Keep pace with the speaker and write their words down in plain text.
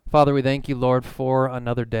Father, we thank you, Lord, for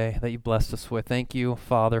another day that you blessed us with. Thank you,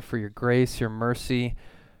 Father, for your grace, your mercy,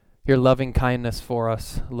 your loving kindness for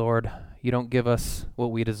us, Lord. You don't give us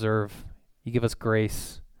what we deserve. You give us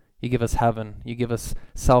grace. You give us heaven. You give us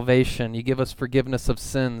salvation. You give us forgiveness of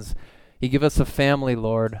sins. You give us a family,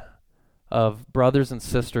 Lord, of brothers and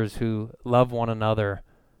sisters who love one another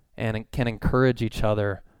and can encourage each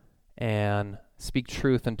other and speak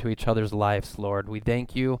truth into each other's lives, Lord. We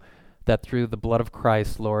thank you that through the blood of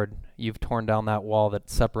Christ, Lord, you've torn down that wall that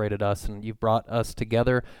separated us, and you've brought us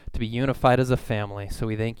together to be unified as a family. So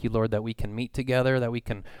we thank you, Lord, that we can meet together, that we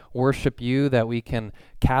can worship you, that we can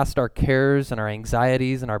cast our cares and our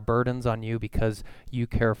anxieties and our burdens on you because you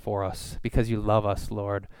care for us, because you love us,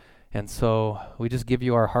 Lord. And so we just give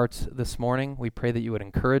you our hearts this morning. We pray that you would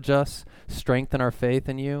encourage us, strengthen our faith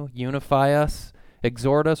in you, unify us,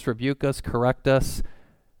 exhort us, rebuke us, correct us,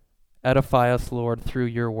 edify us, Lord, through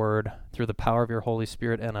your word, through the power of your Holy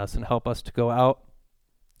Spirit in us, and help us to go out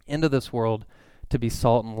into this world to be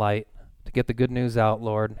salt and light, to get the good news out,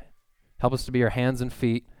 Lord. Help us to be your hands and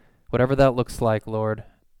feet, whatever that looks like, Lord,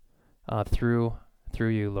 through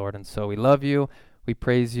you, Lord. And so we love you. We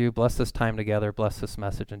praise you. Bless this time together. Bless this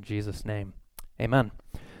message in Jesus' name. Amen.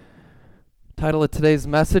 Title of today's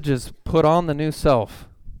message is Put on the New Self.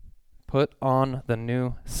 Put on the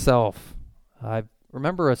New Self. I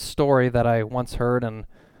remember a story that I once heard, and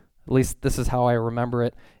at least this is how I remember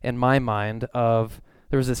it in my mind, of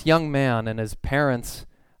there was this young man and his parents,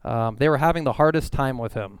 they were having the hardest time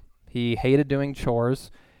with him. He hated doing chores.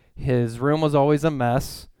 His room was always a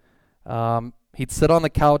mess. He'd sit on the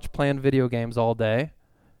couch playing video games all day.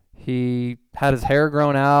 He had his hair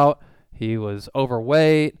grown out. He was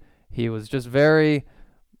overweight. He was just very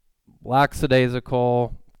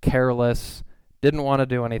lackadaisical, careless, didn't want to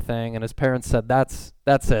do anything, and his parents said, that's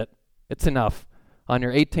it. It's enough. On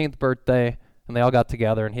your 18th birthday, and they all got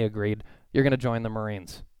together, and he agreed, you're going to join the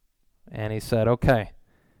Marines. And he said, okay.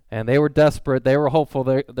 And they were desperate. They were hopeful.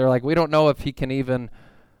 They're like, we don't know if he can even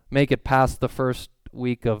make it past the first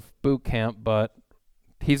week of boot camp, but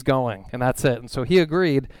he's going, and that's it. And so he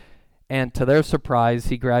agreed, and to their surprise,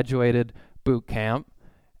 he graduated boot camp,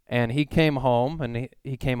 and he came home, and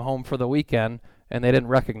he came home for the weekend, and they didn't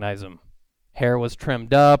recognize him. Hair was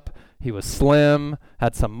trimmed up. He was slim,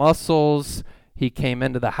 had some muscles. He came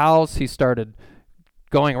into the house. He started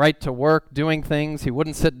going right to work, doing things. He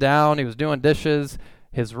wouldn't sit down. He was doing dishes.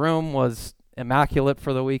 His room was immaculate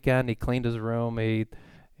for the weekend. He cleaned his room. He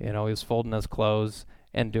was folding his clothes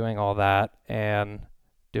and doing all that and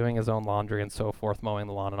doing his own laundry and so forth, mowing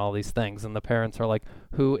the lawn and all these things. And the parents are like,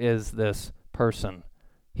 who is this person?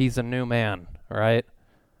 He's a new man, right?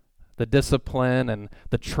 The discipline and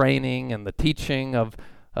the training and the teaching of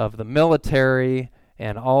the military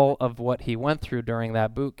and all of what he went through during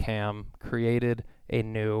that boot camp created a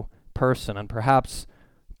new person. And perhaps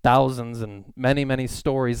thousands and many, many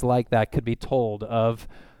stories like that could be told of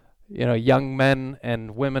young men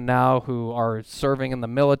and women now who are serving in the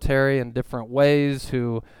military in different ways,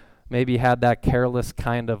 who maybe had that careless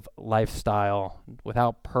kind of lifestyle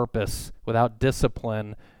without purpose, without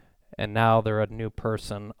discipline, and now they're a new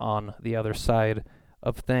person on the other side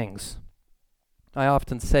of things. I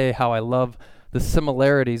often say how I love the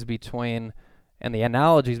similarities between and the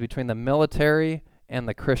analogies between the military and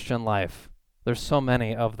the Christian life. There's so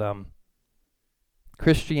many of them.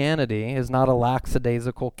 Christianity is not a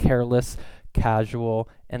lackadaisical, careless, casual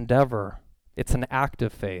endeavor. It's an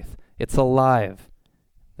active faith. It's alive.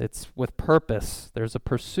 It's with purpose. There's a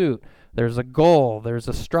pursuit. There's a goal. There's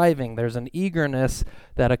a striving. There's an eagerness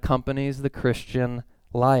that accompanies the Christian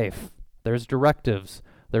life. There's directives.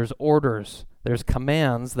 There's orders. There's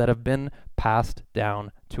commands that have been passed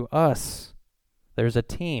down to us. There's a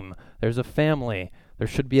team. There's a family. There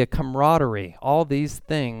should be a camaraderie. All these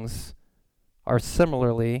things are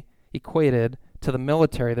similarly equated to the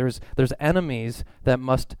military. There's enemies that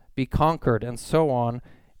must be conquered, and so on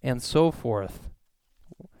and so forth.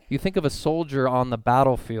 You think of a soldier on the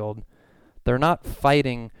battlefield, they're not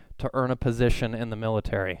fighting to earn a position in the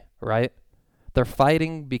military, right? They're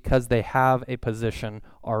fighting because they have a position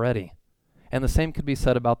already. And the same could be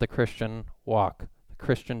said about the Christian walk, the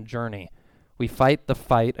Christian journey. We fight the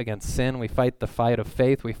fight against sin. We fight the fight of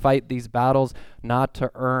faith. We fight these battles not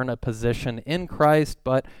to earn a position in Christ,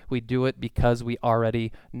 but we do it because we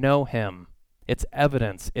already know him. It's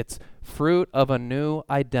evidence. It's fruit of a new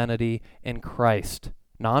identity in Christ.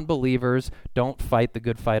 Non-believers don't fight the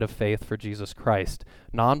good fight of faith for Jesus Christ.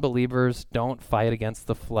 Non-believers don't fight against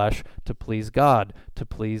the flesh to please God, to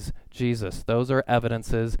please Jesus. Those are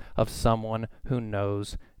evidences of someone who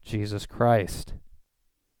knows Jesus Christ.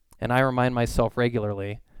 And I remind myself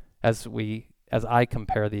regularly, as we as I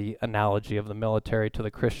compare the analogy of the military to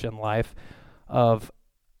the Christian life, of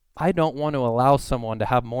I don't want to allow someone to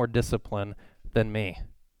have more discipline than me.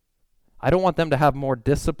 I don't want them to have more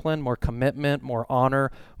discipline, more commitment, more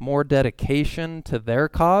honor, more dedication to their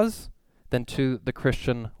cause than to the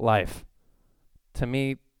Christian life. To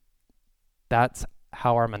me, that's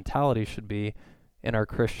how our mentality should be in our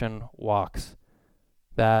Christian walks.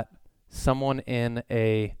 That someone in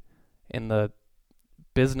the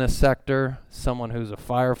business sector, someone who's a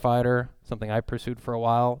firefighter, something I pursued for a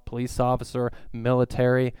while, police officer,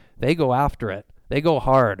 military, they go after it. They go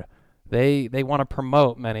hard. They want to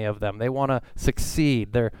promote, many of them. They want to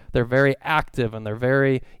succeed. They're very active and they're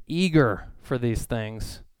very eager for these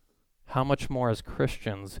things. How much more as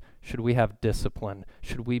Christians should we have discipline?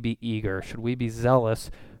 Should we be eager? Should we be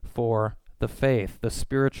zealous for the faith? The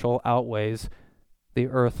spiritual outweighs the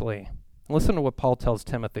earthly. Listen to what Paul tells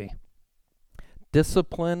Timothy.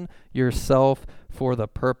 Discipline yourself for the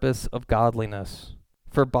purpose of godliness.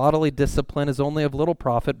 For bodily discipline is only of little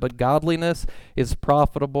profit, but godliness is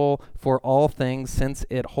profitable for all things, since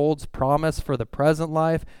it holds promise for the present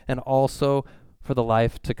life and also for the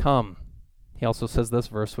life to come. He also says this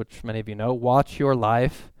verse, which many of you know, watch your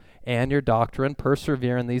life and your doctrine,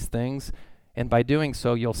 persevere in these things, and by doing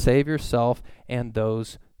so you'll save yourself and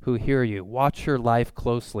those who hear you. Watch your life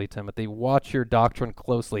closely, Timothy. Watch your doctrine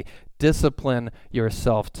closely. Discipline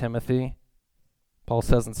yourself, Timothy. Paul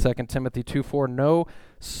says in 2 Timothy 2:4, no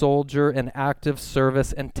soldier in active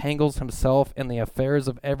service entangles himself in the affairs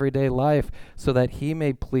of everyday life, so that he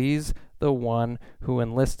may please the one who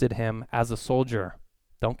enlisted him as a soldier.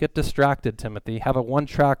 Don't get distracted, Timothy. Have a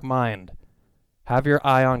one-track mind. Have your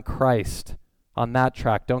eye on Christ, on that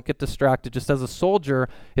track. Don't get distracted, just as a soldier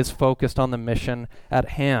is focused on the mission at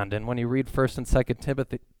hand. And when you read 1 and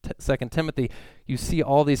 2 Timothy, you see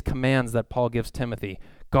all these commands that Paul gives Timothy.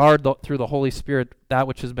 Guard through the Holy Spirit that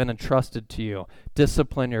which has been entrusted to you.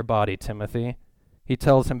 Discipline your body, Timothy. He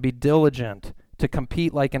tells him, be diligent, to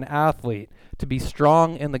compete like an athlete, to be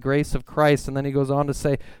strong in the grace of Christ. And then he goes on to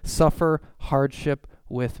say, suffer hardship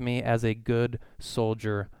with me as a good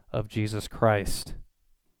soldier of Jesus Christ.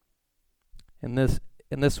 In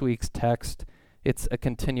this week's text, it's a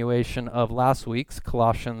continuation of last week's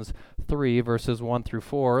Colossians 3, verses 1 through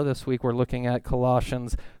 4. This week we're looking at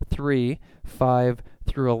Colossians 3, 5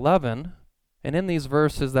 through 11. And in these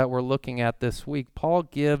verses that we're looking at this week, Paul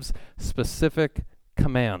gives specific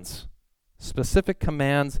commands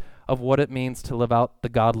of what it means to live out the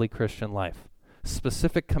godly Christian life,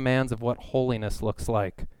 specific commands of what holiness looks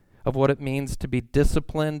like, of what it means to be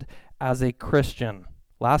disciplined as a Christian.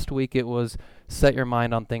 Last week it was set your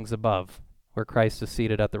mind on things above, where Christ is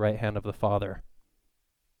seated at the right hand of the Father.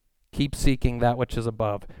 Keep seeking that which is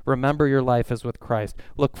above. Remember your life is with Christ.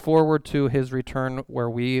 Look forward to his return where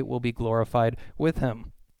we will be glorified with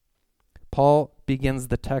him. Paul begins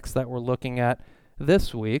the text that we're looking at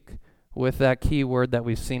this week with that key word that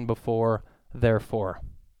we've seen before, therefore.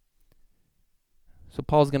 So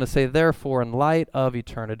Paul's going to say, therefore, in light of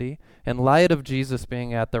eternity, in light of Jesus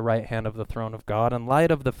being at the right hand of the throne of God, in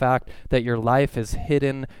light of the fact that your life is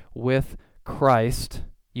hidden with Christ,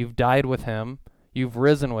 you've died with him, you've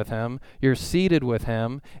risen with him, you're seated with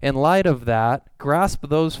him, in light of that, grasp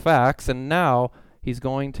those facts, and now he's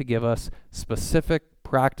going to give us specific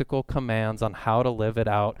practical commands on how to live it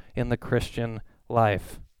out in the Christian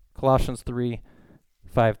life. Colossians 3,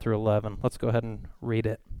 5 through 11. Let's go ahead and read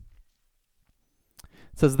it.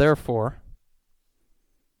 It says, therefore,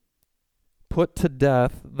 put to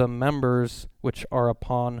death the members which are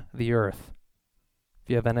upon the earth. If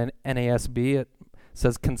you have an NASB, it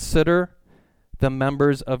says, consider the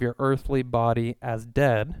members of your earthly body as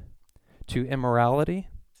dead to immorality,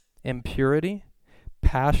 impurity,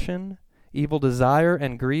 passion, evil desire,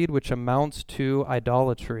 and greed, which amounts to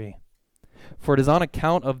idolatry. For it is on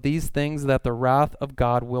account of these things that the wrath of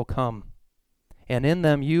God will come. And in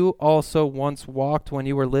them you also once walked when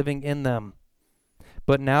you were living in them.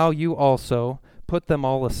 But now you also put them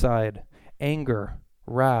all aside: anger,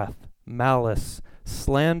 wrath, malice,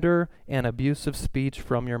 slander, and abusive speech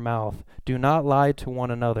from your mouth. Do not lie to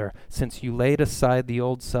one another, since you laid aside the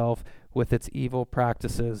old self with its evil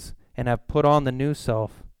practices, and have put on the new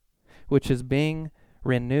self, which is being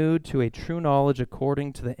renewed to a true knowledge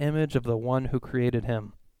according to the image of the one who created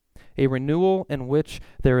him. A renewal in which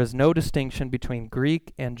there is no distinction between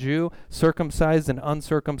Greek and Jew, circumcised and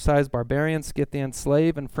uncircumcised, barbarian, Scythian,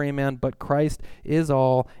 slave and free man, but Christ is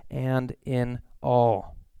all and in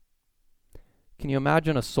all. Can you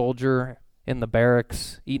imagine a soldier in the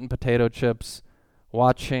barracks eating potato chips,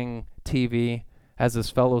 watching TV as his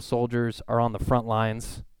fellow soldiers are on the front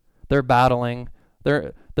lines? They're battling.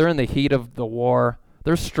 They're They're in the heat of the war.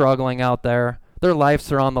 They're struggling out there. Their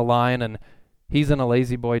lives are on the line, and he's in a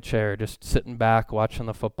lazy boy chair, just sitting back, watching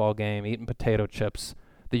the football game, eating potato chips.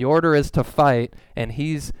 The order is to fight, and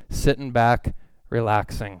he's sitting back,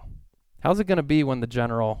 relaxing. How's it going to be when the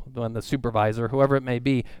general, when the supervisor, whoever it may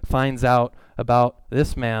be, finds out about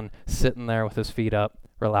this man sitting there with his feet up,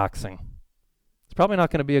 relaxing? It's probably not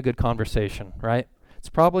going to be a good conversation, right? It's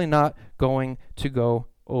probably not going to go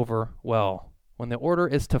over well. When the order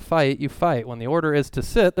is to fight, you fight. When the order is to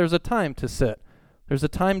sit, there's a time to sit. There's a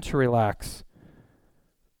time to relax.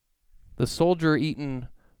 The soldier eating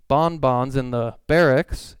bonbons in the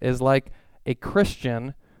barracks is like a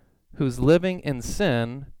Christian who's living in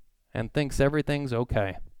sin and thinks everything's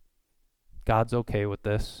okay. God's okay with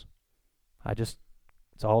this. It's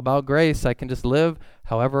all about grace. I can just live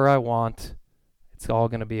however I want. It's all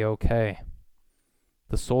going to be okay.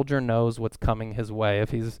 The soldier knows what's coming his way if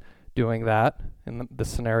he's doing that in the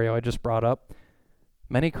scenario I just brought up.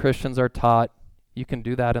 Many Christians are taught you can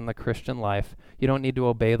do that in the Christian life. You don't need to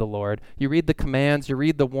obey the Lord. You read the commands, you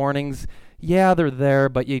read the warnings. Yeah, they're there,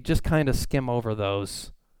 but you just kind of skim over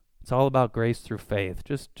those. It's all about grace through faith.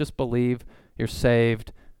 Just believe you're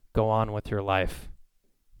saved. Go on with your life.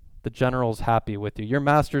 The general's happy with you. Your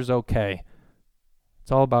master's okay.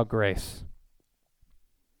 It's all about grace.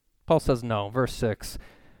 Paul says no. Verse 6.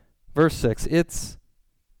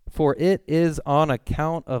 For it is on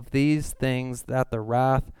account of these things that the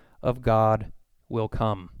wrath of God will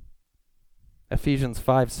come. Ephesians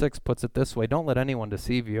 5:6 puts it this way: don't let anyone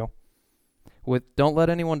deceive you. Don't let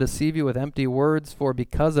anyone deceive you with empty words, for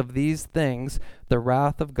because of these things the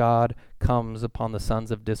wrath of God comes upon the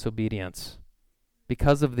sons of disobedience.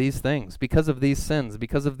 Because of these things, because of these sins,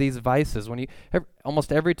 because of these vices.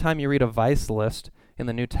 Almost every time you read a vice list in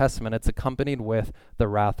the New Testament, it's accompanied with the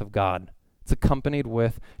wrath of God. It's accompanied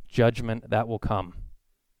with judgment that will come.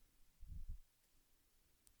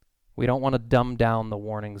 We don't want to dumb down the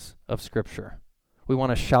warnings of Scripture. We want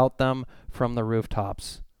to shout them from the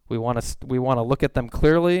rooftops. We want to look at them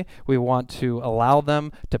clearly. We want to allow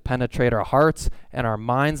them to penetrate our hearts and our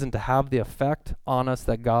minds and to have the effect on us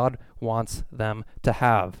that God wants them to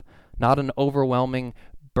have. Not an overwhelming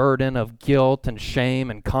burden of guilt and shame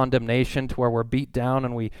and condemnation to where we're beat down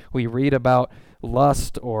and we read about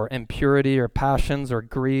lust or impurity or passions or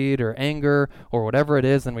greed or anger or whatever it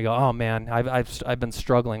is, and we go, oh man, I've been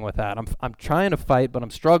struggling with that. I'm trying to fight, but I'm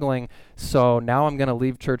struggling, so now I'm going to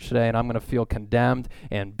leave church today and I'm going to feel condemned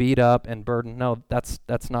and beat up and burdened. No, that's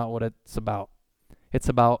not what it's about. It's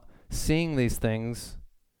about seeing these things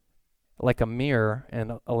like a mirror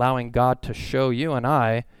and allowing God to show you and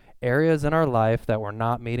I areas in our life that we're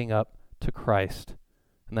not meeting up to Christ,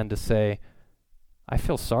 and then to say, I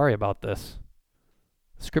feel sorry about this.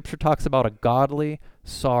 Scripture talks about a godly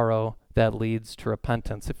sorrow that leads to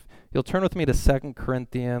repentance. If you'll turn with me to 2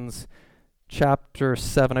 Corinthians chapter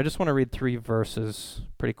 7. I just want to read 3 verses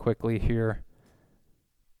pretty quickly here.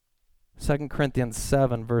 2 Corinthians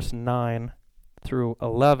 7, verse 9 through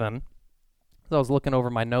 11. As I was looking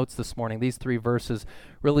over my notes this morning, these 3 verses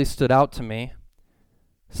really stood out to me.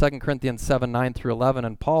 2 Corinthians 7, 9 through 11.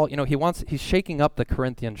 And Paul, he's shaking up the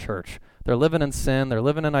Corinthian church. They're living in sin. They're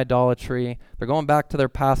living in idolatry. They're going back to their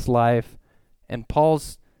past life. And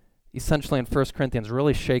Paul's essentially in 1 Corinthians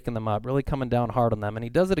really shaking them up, really coming down hard on them. And he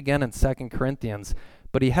does it again in 2 Corinthians.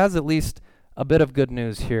 But he has at least a bit of good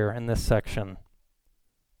news here in this section.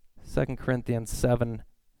 2 Corinthians 7,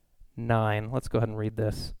 9. Let's go ahead and read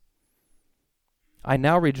this. I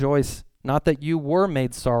now rejoice, not that you were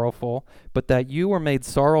made sorrowful, but that you were made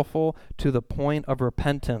sorrowful to the point of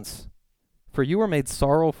repentance. For you were made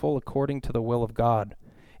sorrowful according to the will of God,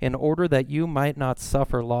 in order that you might not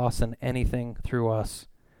suffer loss in anything through us.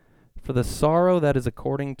 For the sorrow that is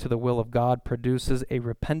according to the will of God produces a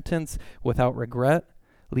repentance without regret,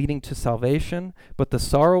 leading to salvation, but the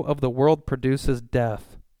sorrow of the world produces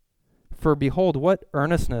death. For behold, what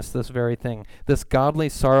earnestness this very thing, this godly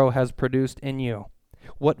sorrow has produced in you.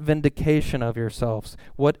 What vindication of yourselves,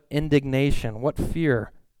 what indignation, what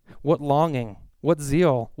fear, what longing, what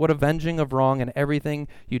zeal, what avenging of wrong, and everything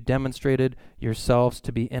you demonstrated yourselves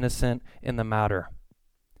to be innocent in the matter.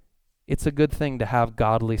 It's a good thing to have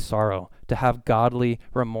godly sorrow, to have godly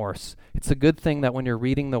remorse. It's a good thing that when you're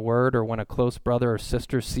reading the Word or when a close brother or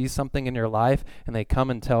sister sees something in your life and they come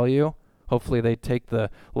and tell you, hopefully they take the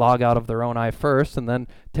log out of their own eye first and then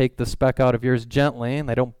take the speck out of yours gently, and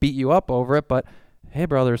they don't beat you up over it, but hey,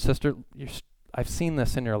 brother or sister, I've seen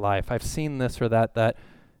this in your life. I've seen this or that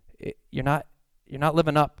you're not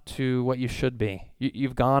living up to what you should be.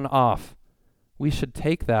 You've gone off. We should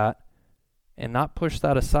take that and not push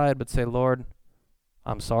that aside, but say, Lord,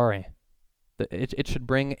 I'm sorry. It should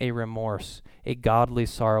bring a remorse, a godly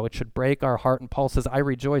sorrow. It should break our heart. And Paul says, I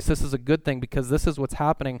rejoice. This is a good thing because this is what's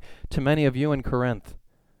happening to many of you in Corinth.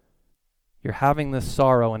 You're having this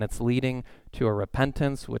sorrow, and it's leading to a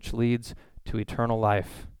repentance, which leads to eternal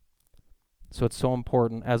life. So it's so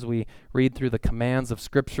important as we read through the commands of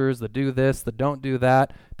scriptures, the do this, the don't do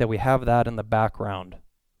that we have that in the background.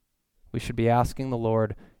 We should be asking the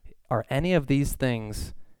Lord, are any of these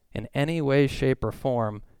things in any way, shape, or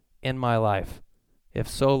form in my life? If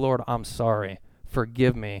so, Lord, I'm sorry.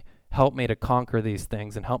 Forgive me. Help me to conquer these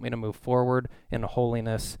things and help me to move forward in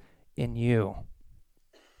holiness in you.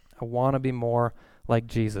 I want to be more like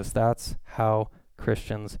Jesus. That's how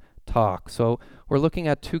Christians talk. So we're looking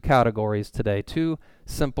at two categories today, two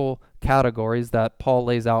simple categories that Paul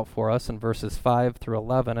lays out for us in verses 5 through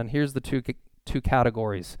 11. And here's the two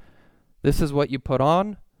categories. This is what you put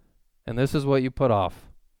on, and this is what you put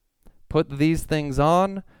off. Put these things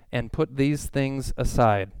on and put these things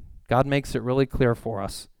aside. God makes it really clear for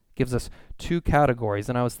us. Gives us two categories.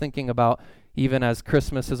 And I was thinking about even as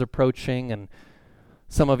Christmas is approaching, and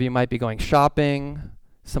some of you might be going shopping.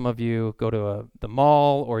 Some of you go to the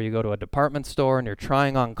mall, or you go to a department store and you're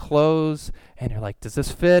trying on clothes and you're like, does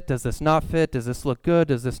this fit? Does this not fit? Does this look good?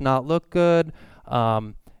 Does this not look good?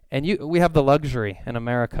 And we have the luxury in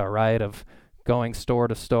America, right, of going store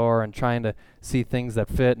to store and trying to see things that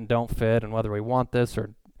fit and don't fit and whether we want this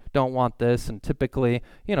or don't want this. And typically,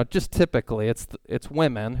 just typically, it's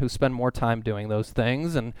women who spend more time doing those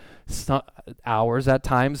things and hours at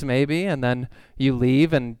times maybe, and then you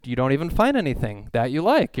leave and you don't even find anything that you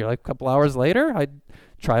like. You're like, a couple hours later, I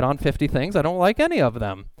tried on 50 things. I don't like any of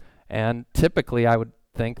them. And typically, I would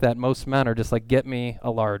think that most men are just like, get me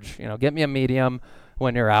a large, get me a medium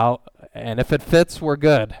when you're out, and if it fits, we're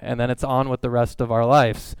good. And then it's on with the rest of our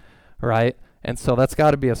lives, right? And so that's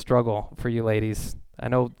got to be a struggle for you ladies. I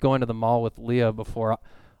know going to the mall with Leah before,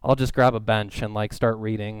 I'll just grab a bench and start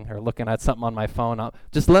reading or looking at something on my phone.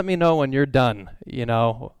 Just let me know when you're done,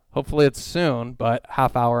 Hopefully it's soon, but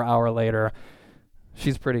hour later,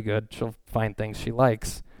 she's pretty good. She'll find things she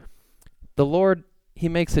likes. The Lord, he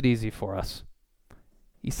makes it easy for us.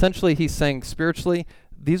 Essentially, he's saying spiritually,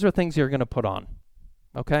 these are things you're going to put on,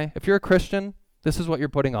 okay? If you're a Christian, this is what you're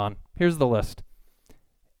putting on. Here's the list.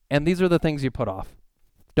 And these are the things you put off.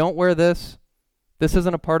 Don't wear this. This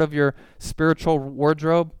isn't a part of your spiritual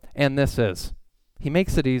wardrobe, and this is. He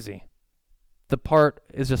makes it easy. The part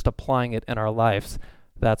is just applying it in our lives.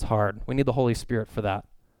 That's hard. We need the Holy Spirit for that.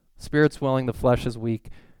 Spirit's willing, the flesh is weak.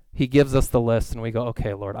 He gives us the list, and we go,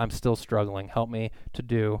 okay, Lord, I'm still struggling. Help me to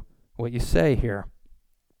do what you say here.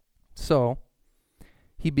 So,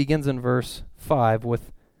 he begins in verse 5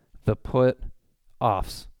 with the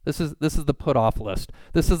put-offs. This is the put-off list.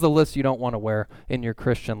 This is the list you don't want to wear in your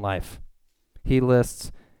Christian life. He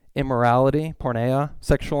lists immorality, porneia,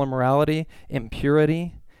 sexual immorality,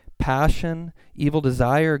 impurity, passion, evil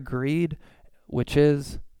desire, greed, which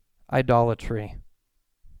is idolatry.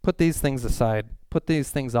 Put these things aside. Put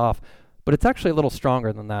these things off. But it's actually a little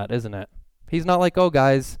stronger than that, isn't it? He's not like, oh,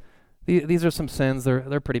 guys, these are some sins.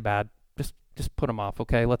 They're pretty bad. Just put them off,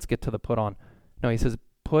 okay? Let's get to the put on. No, he says,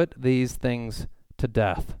 put these things to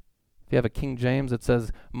death. If you have a King James, it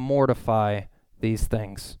says, mortify these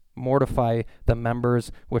things. Mortify the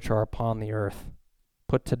members which are upon the earth.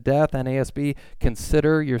 Put to death, NASB,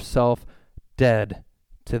 consider yourself dead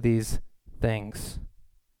to these things.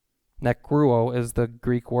 Nekruo is the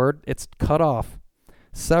Greek word. It's cut off.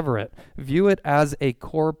 Sever it. View it as a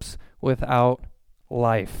corpse without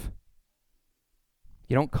life.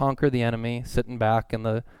 You don't conquer the enemy sitting back in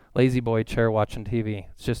the lazy boy chair watching TV.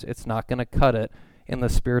 It's not going to cut it in the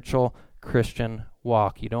spiritual Christian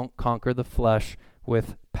walk. You don't conquer the flesh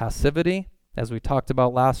with passivity. As we talked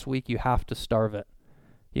about last week, you have to starve it.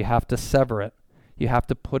 You have to sever it. You have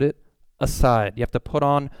to put it aside. You have to put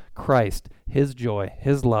on Christ, his joy,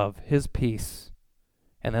 his love, his peace.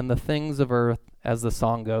 And then the things of earth, as the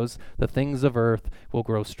song goes, the things of earth will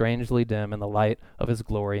grow strangely dim in the light of his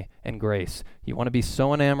glory and grace. You want to be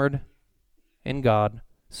so enamored in God,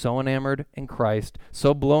 so enamored in Christ,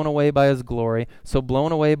 so blown away by his glory, so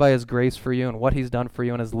blown away by his grace for you and what he's done for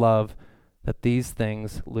you and his love, that these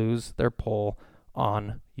things lose their pull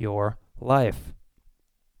on your life.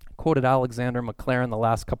 I quoted Alexander McLaren the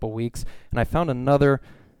last couple weeks, and I found another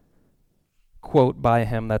quote by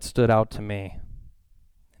him that stood out to me.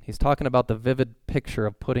 He's talking about the vivid picture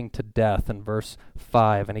of putting to death in verse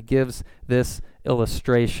 5, and he gives this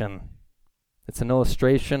illustration. It's an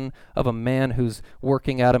illustration of a man who's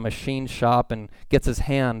working at a machine shop and gets his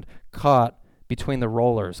hand caught between the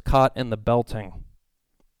rollers, caught in the belting.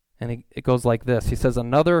 And it goes like this. He says,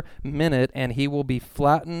 another minute and he will be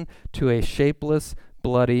flattened to a shapeless,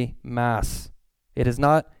 bloody mass. It is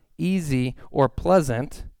not easy or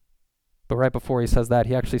pleasant. But right before he says that,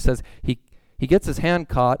 he actually says he gets his hand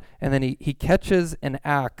caught, and then he catches an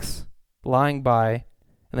axe lying by,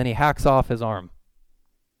 and then he hacks off his arm.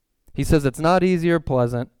 He says it's not easy or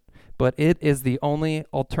pleasant, but it is the only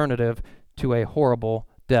alternative to a horrible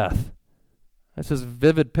death. It's this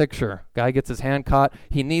vivid picture. Guy gets his hand caught.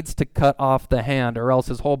 He needs to cut off the hand, or else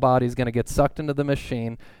his whole body is going to get sucked into the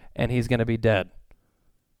machine, and he's going to be dead.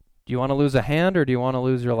 Do you want to lose a hand, or do you want to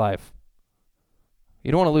lose your life?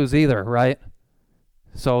 You don't want to lose either, right?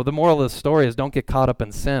 So the moral of the story is don't get caught up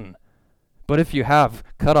in sin. But if you have,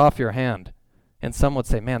 cut off your hand. And some would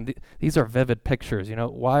say, man, these are vivid pictures. You know,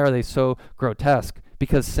 why are they so grotesque?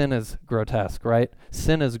 Because sin is grotesque, right?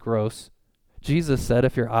 Sin is gross. Jesus said,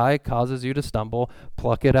 if your eye causes you to stumble,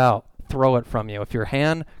 pluck it out, throw it from you. If your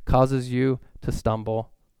hand causes you to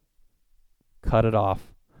stumble, cut it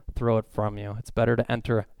off, throw it from you. It's better to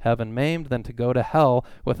enter heaven maimed than to go to hell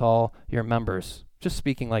with all your members. Just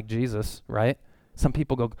speaking like Jesus, right? Some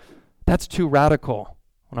people go, that's too radical.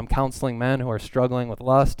 When I'm counseling men who are struggling with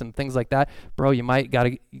lust and things like that, bro, you might got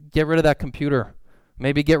to get rid of that computer.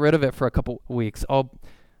 Maybe get rid of it for a couple weeks. Oh,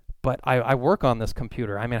 but I work on this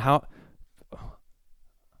computer. I mean, how?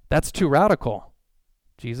 That's too radical.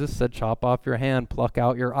 Jesus said, chop off your hand, pluck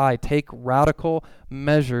out your eye. Take radical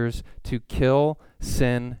measures to kill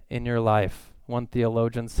sin in your life. One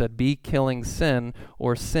theologian said, be killing sin,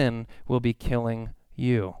 or sin will be killing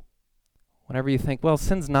you. Whenever you think, well,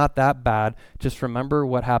 sin's not that bad, just remember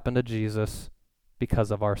what happened to Jesus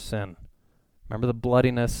because of our sin. Remember the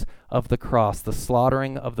bloodiness of the cross, the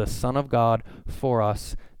slaughtering of the Son of God for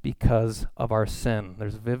us because of our sin.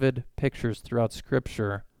 There's vivid pictures throughout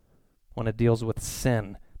Scripture when it deals with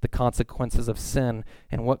sin, the consequences of sin,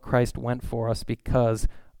 and what Christ went for us because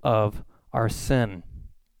of our sin.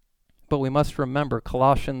 But we must remember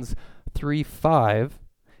Colossians 3:5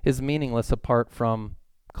 is meaningless apart from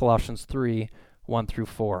Colossians 3:1 through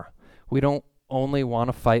 4. We don't only want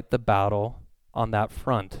to fight the battle on that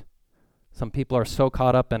front. Some people are so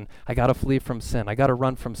caught up in, I got to flee from sin. I got to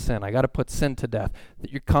run from sin. I got to put sin to death.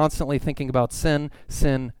 That you're constantly thinking about sin,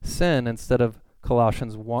 sin, sin, instead of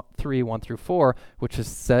Colossians 3:1 through 4, which is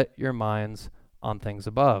set your minds on things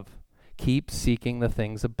above. Keep seeking the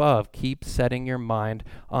things above. Keep setting your mind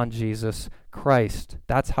on Jesus Christ.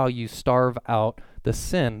 That's how you starve out the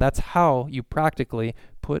sin. That's how you practically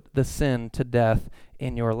put the sin to death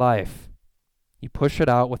in your life. You push it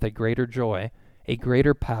out with a greater joy, a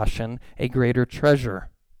greater passion, a greater treasure.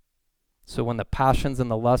 So when the passions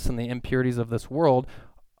and the lusts and the impurities of this world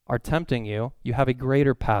are tempting you, you have a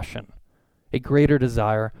greater passion, a greater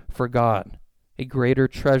desire for God, a greater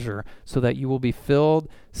treasure, so that you will be filled,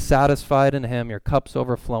 satisfied in Him, your cup's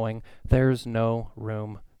overflowing. There's no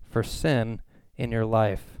room for sin in your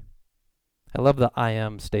life. I love the I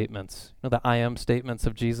am statements. You know, the I am statements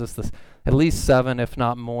of Jesus, this, at least 7, if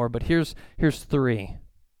not more, but here's 3.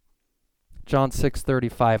 John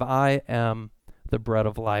 6:35, I am the bread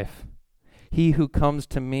of life. He who comes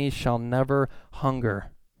to me shall never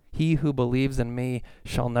hunger. He who believes in me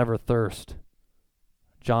shall never thirst.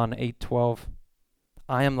 John 8:12,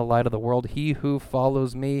 I am the light of the world. He who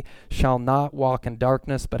follows me shall not walk in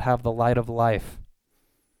darkness, but have the light of life.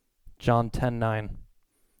 John 10:9,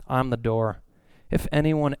 I am the door. If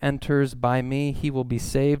anyone enters by me, he will be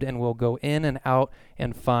saved and will go in and out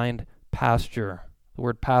and find pasture. The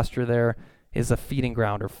word pasture there is a feeding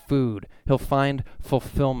ground or food. He'll find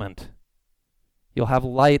fulfillment. You'll have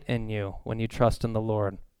light in you when you trust in the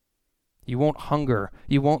Lord. You won't hunger.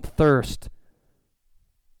 You won't thirst.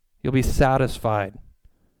 You'll be satisfied.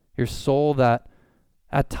 Your soul that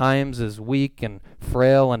at times is weak and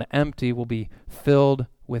frail and empty will be filled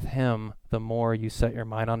with Him the more you set your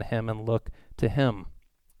mind on Him and look to Him.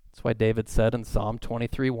 That's why David said in Psalm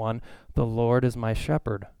 23:1, the Lord is my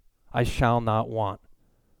shepherd. I shall not want.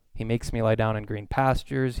 He makes me lie down in green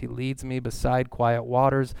pastures. He leads me beside quiet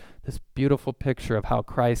waters. This beautiful picture of how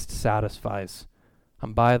Christ satisfies.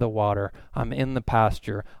 I'm by the water. I'm in the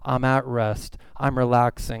pasture. I'm at rest. I'm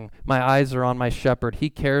relaxing. My eyes are on my shepherd. He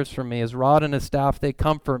cares for me. His rod and his staff, they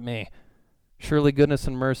comfort me. Surely goodness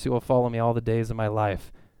and mercy will follow me all the days of my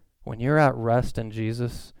life. When you're at rest in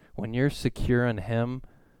Jesus, when you're secure in Him,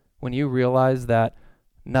 when you realize that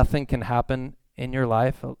nothing can happen in your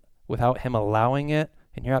life without Him allowing it,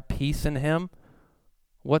 and you're at peace in Him,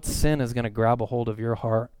 what sin is going to grab a hold of your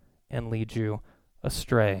heart and lead you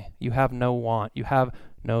astray? You have no want. You have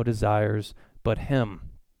no desires but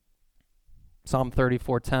Him. Psalm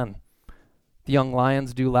 34:10. The young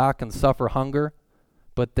lions do lack and suffer hunger,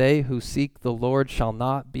 but they who seek the Lord shall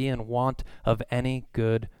not be in want of any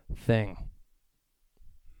good thing.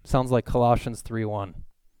 Sounds like Colossians 3:1.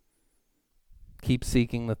 Keep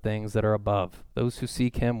seeking the things that are above. Those who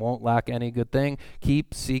seek him won't lack any good thing.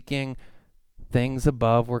 Keep seeking things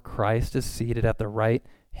above where Christ is seated at the right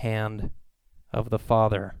hand of the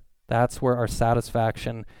Father. That's where our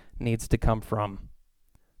satisfaction needs to come from.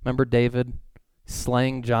 Remember David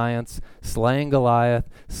slaying giants, slaying Goliath,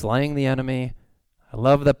 slaying the enemy. I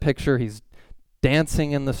love that picture. He's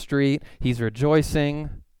dancing in the street. He's rejoicing.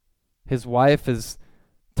 His wife is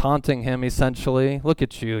taunting him essentially. Look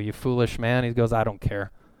at you, you foolish man. He goes, I don't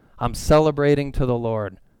care. I'm celebrating to the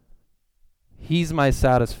Lord. He's my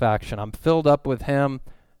satisfaction. I'm filled up with him.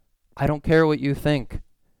 I don't care what you think.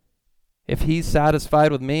 If he's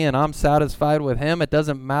satisfied with me and I'm satisfied with him, it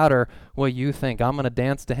doesn't matter what you think. I'm going to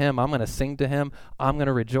dance to him. I'm going to sing to him. I'm going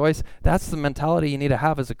to rejoice. That's the mentality you need to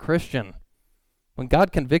have as a Christian. When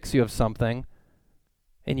God convicts you of something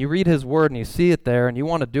and you read his word and you see it there and you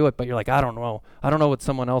want to do it, but you're like, I don't know. I don't know what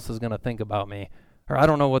someone else is going to think about me. Or I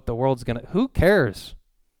don't know what the world's going to... Who cares?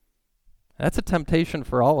 That's a temptation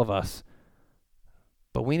for all of us.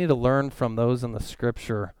 But we need to learn from those in the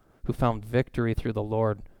scripture who found victory through the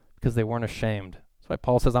Lord because they weren't ashamed. That's why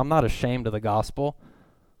Paul says, I'm not ashamed of the gospel.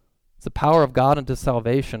 It's the power of God unto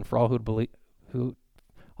salvation for all who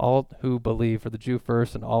believe, for the Jew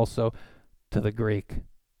first and also to the Greek.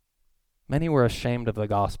 Many were ashamed of the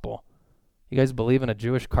gospel. You guys believe in a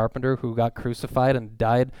Jewish carpenter who got crucified and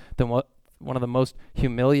died one of the most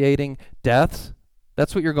humiliating deaths?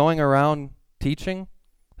 That's what you're going around teaching?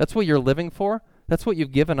 That's what you're living for? That's what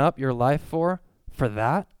you've given up your life for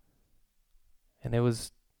that? And it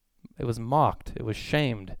was mocked. It was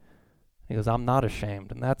shamed. He goes, I'm not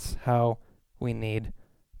ashamed. And that's how we need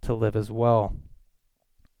to live as well.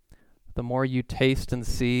 The more you taste and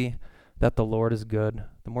see that the Lord is good,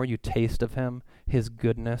 the more you taste of him, his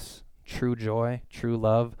goodness, true joy, true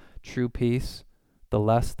love, true peace, the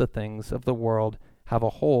less the things of the world have a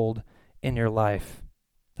hold in your life.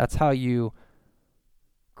 That's how you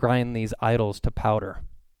grind these idols to powder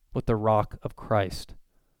with the rock of Christ,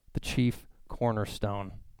 the chief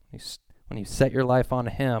cornerstone. When you set your life on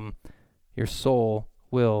him, your soul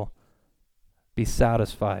will be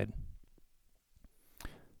satisfied.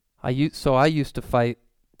 I used to fight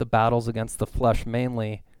the battles against the flesh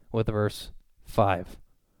mainly with verse 5.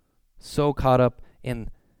 So caught up in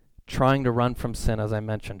trying to run from sin, as I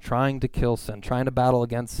mentioned, trying to kill sin, trying to battle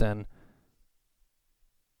against sin.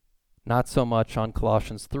 Not so much on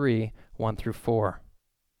Colossians 3, 1 through 4.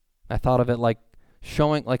 I thought of it like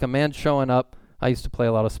a man showing up. I used to play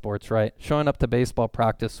a lot of sports, right? Showing up to baseball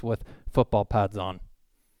practice with football pads on.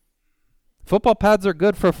 Football pads are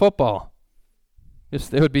good for football. It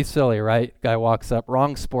would be silly, right? Guy walks up,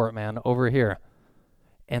 wrong sport, man, over here.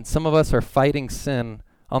 And some of us are fighting sin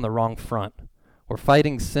on the wrong front. We're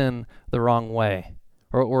fighting sin the wrong way.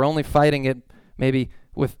 Or we're only fighting it maybe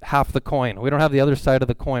with half the coin. We don't have the other side of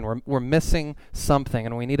the coin. We're missing something,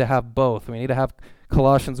 and we need to have both. We need to have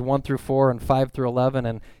Colossians 1 through 4 and 5 through 11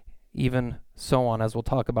 and even so on, as we'll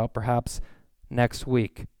talk about perhaps next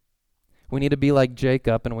week. We need to be like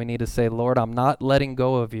Jacob, and we need to say, Lord, I'm not letting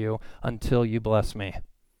go of you until you bless me.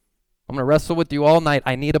 I'm going to wrestle with you all night.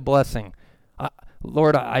 I need a blessing.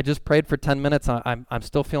 Lord, I just prayed for 10 minutes. I'm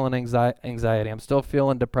still feeling anxiety. I'm still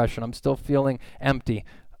feeling depression. I'm still feeling empty.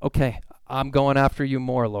 Okay, I'm going after you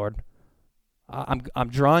more, Lord. I'm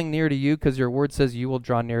drawing near to you because your word says you will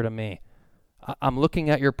draw near to me. I'm looking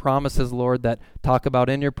at your promises, Lord, that talk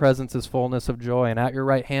about in your presence is fullness of joy, and at your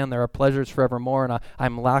right hand there are pleasures forevermore, and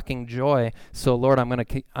I'm lacking joy. So, Lord, I'm going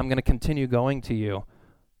to continue going to you.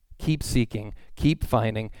 Keep seeking, keep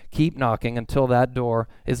finding, keep knocking until that door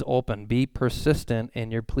is open. Be persistent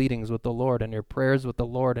in your pleadings with the Lord and your prayers with the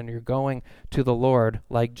Lord, and you're going to the Lord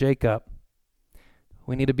like Jacob.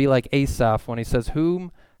 We need to be like Asaph when he says,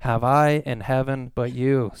 whom have I in heaven but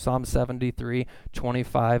you? Psalm 73,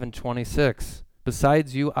 25 and 26.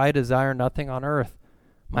 Besides you, I desire nothing on earth.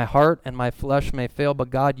 My heart and my flesh may fail, but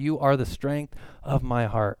God, you are the strength of my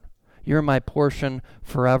heart. You're my portion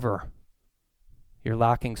forever. You're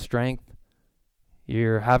lacking strength.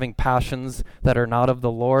 You're having passions that are not of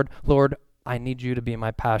the Lord. Lord, I need you to be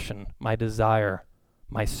my passion, my desire,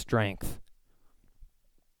 my strength.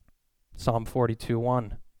 Psalm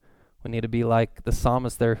 42:1. We need to be like the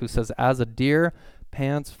psalmist there who says, as a deer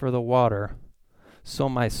pants for the water, so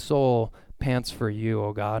my soul pants for you,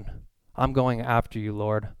 O God. I'm going after you,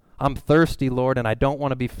 Lord. I'm thirsty, Lord, and I don't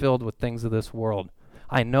want to be filled with things of this world.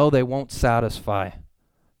 I know they won't satisfy,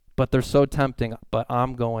 but they're so tempting, but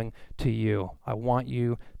I'm going to you. I want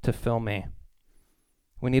you to fill me.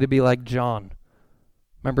 We need to be like John,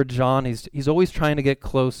 Remember John, he's always trying to get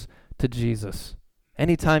close to Jesus.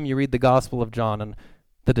 Anytime you read the Gospel of John and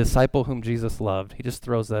the disciple whom Jesus loved, he just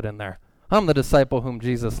throws that in there. I'm the disciple whom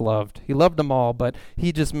Jesus loved. He loved them all, but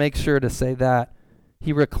he just makes sure to say that.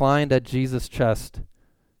 He reclined at Jesus' chest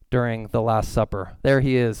during the Last Supper. There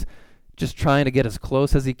he is, just trying to get as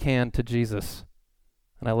close as he can to Jesus.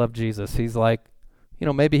 And I love Jesus. He's like,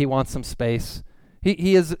 maybe he wants some space.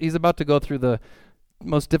 He's about to go through the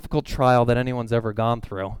most difficult trial that anyone's ever gone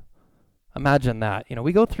through. Imagine that.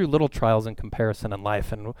 We go through little trials in comparison in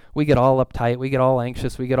life, and we get all uptight, we get all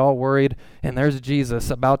anxious, we get all worried, and there's Jesus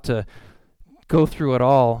about to go through it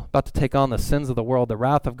all, about to take on the sins of the world, the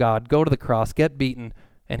wrath of God, go to the cross, get beaten,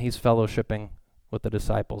 and he's fellowshipping with the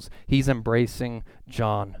disciples. He's embracing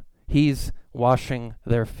John. He's washing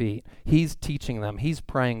their feet. He's teaching them. He's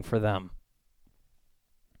praying for them.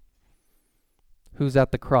 Who's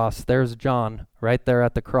at the cross? There's John, right there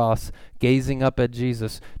at the cross, gazing up at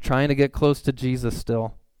Jesus, trying to get close to Jesus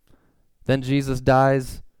still. Then Jesus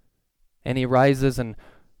dies, and he rises, and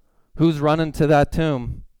who's running to that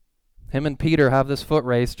tomb? Him and Peter have this foot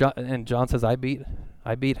race, and John says, I beat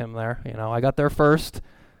him there. I got there first.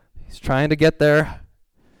 He's trying to get there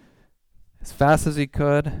as fast as he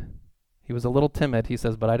could. He was a little timid, he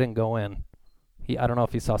says, but I didn't go in. I don't know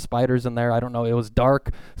if he saw spiders in there. I don't know. It was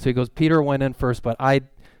dark. So he goes, Peter went in first, but I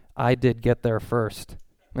did get there first.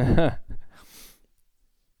 And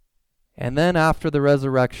then after the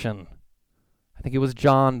resurrection, I think it was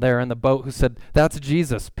John there in the boat who said, that's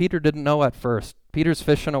Jesus. Peter didn't know at first. Peter's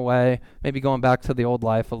fishing away, maybe going back to the old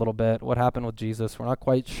life a little bit. What happened with Jesus? We're not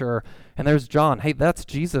quite sure. And there's John. Hey, that's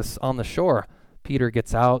Jesus on the shore. Peter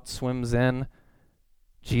gets out, swims in.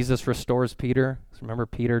 Jesus restores Peter. Remember,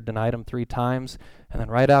 Peter denied him 3 times. And then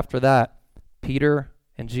right after that, Peter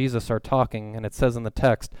and Jesus are talking, and it says in the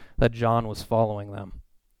text that John was following them.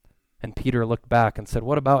 And Peter looked back and said,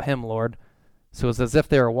 what about him, Lord? So it's as if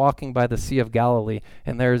they were walking by the Sea of Galilee,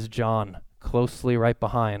 and there's John closely right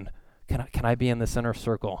behind. Can I be in this inner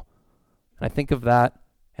circle? And I think of that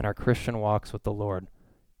in our Christian walks with the Lord.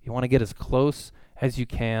 You want to get as close as you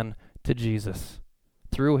can to Jesus.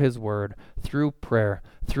 Through his word, through prayer,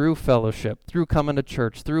 through fellowship, through coming to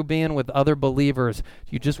church, through being with other believers.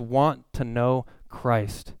 You just want to know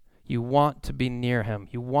Christ. You want to be near him.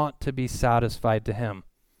 You want to be satisfied to him.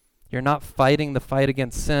 You're not fighting the fight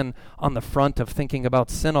against sin on the front of thinking about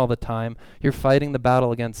sin all the time. You're fighting the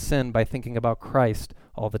battle against sin by thinking about Christ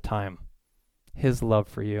all the time. His love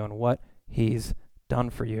for you and what he's done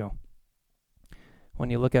for you. When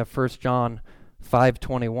you look at 1 John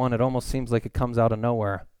 5:21, it almost seems like it comes out of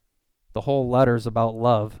nowhere. The whole letter's about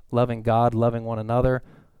love, loving God, loving one another,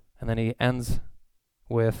 and then he ends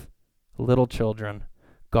with, little children,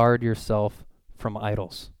 guard yourself from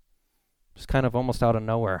idols. Just kind of almost out of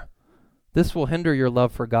nowhere. This will hinder your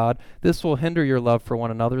love for God. This will hinder your love for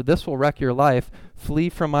one another. This will wreck your life. Flee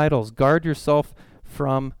from idols. Guard yourself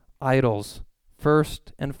from idols,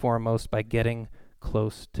 first and foremost by getting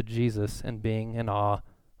close to Jesus and being in awe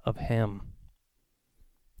of him.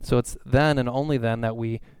 So it's then and only then that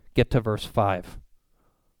we get to verse 5.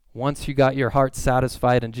 Once you got your heart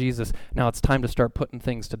satisfied in Jesus, now it's time to start putting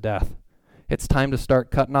things to death. It's time to start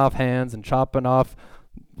cutting off hands and chopping off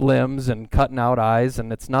limbs and cutting out eyes,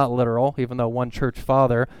 and it's not literal, even though one church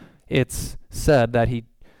father, it's said that he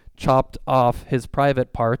chopped off his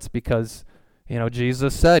private parts because,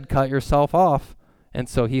 Jesus said, cut yourself off. And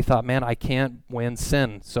so he thought, man, I can't win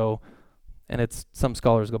sin. And some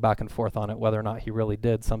scholars go back and forth on it, whether or not he really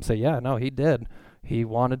did. Some say, yeah, no, he did. He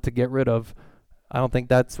wanted to get rid of. I don't think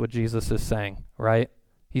that's what Jesus is saying, right?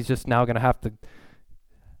 He's just now going to have to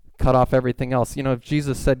cut off everything else. If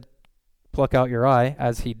Jesus said, pluck out your eye,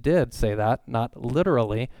 as he did say that, not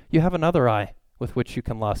literally, you have another eye with which you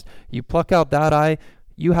can lust. You pluck out that eye,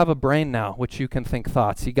 you have a brain now, which you can think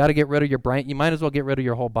thoughts. You got to get rid of your brain. You might as well get rid of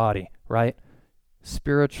your whole body, right?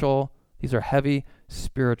 Spiritual, these are heavy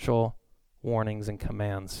spiritual warnings and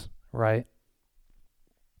commands, right?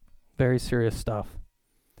 Very serious stuff.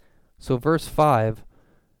 So verse 5,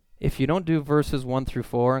 if you don't do verses 1 through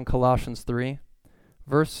 4 in Colossians 3,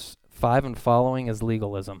 verse 5 and following is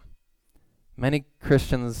legalism. Many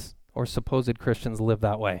Christians or supposed Christians live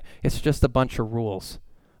that way. It's just a bunch of rules.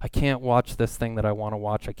 I can't watch this thing that I want to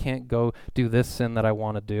watch. I can't go do this sin that I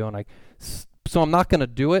want to do. So I'm not going to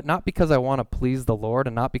do it, not because I want to please the Lord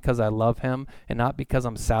and not because I love him and not because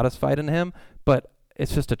I'm satisfied in him, but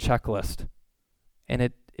it's just a checklist. And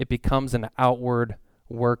it becomes an outward,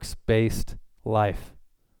 works-based life,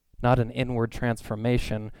 not an inward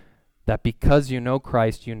transformation that because you know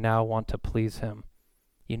Christ, you now want to please him.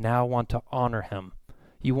 You now want to honor him.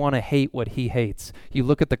 You want to hate what he hates. You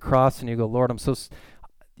look at the cross and you go, Lord,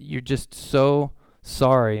 you're just so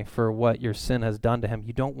sorry for what your sin has done to him.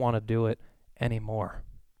 You don't want to do it anymore.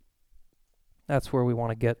 That's where we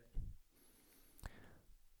want to get.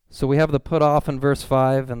 So we have the put off in verse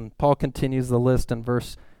 5, and Paul continues the list in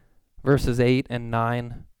verses 8 and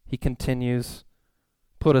 9. He continues,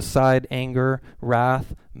 put aside anger,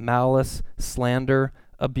 wrath, malice, slander,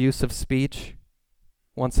 abusive speech.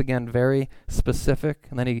 Once again, very specific.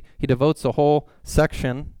 And then he devotes a whole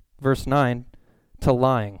section, verse 9, to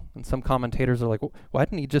lying. And some commentators are like, why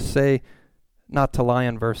didn't he just say not to lie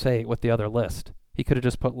in verse 8 with the other list? He could have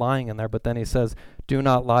just put lying in there, but then he says, do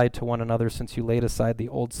not lie to one another since you laid aside the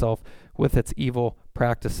old self with its evil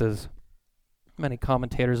practices. Many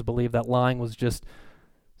commentators believe that lying was just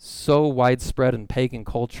so widespread in pagan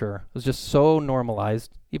culture. It was just so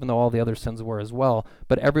normalized, even though all the other sins were as well.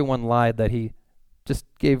 But everyone lied that he just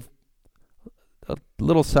gave a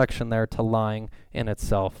little section there to lying in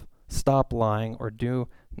itself. Stop lying, or do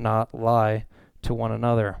not lie to one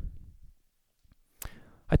another.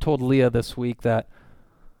 I told Leah this week that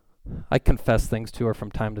I confess things to her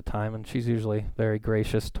from time to time, and she's usually very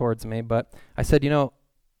gracious towards me. But I said,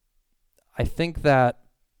 I think that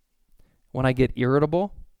when I get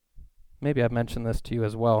irritable, maybe I've mentioned this to you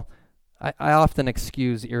as well, I often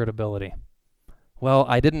excuse irritability. Well,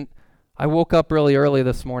 I woke up really early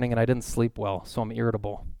this morning and I didn't sleep well, so I'm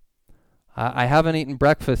irritable. I haven't eaten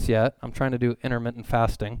breakfast yet. I'm trying to do intermittent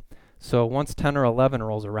fasting. So once 10 or 11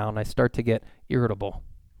 rolls around, I start to get irritable,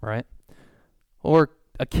 right? Or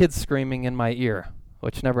a kid screaming in my ear,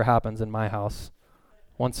 which never happens in my house,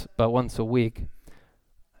 once a week.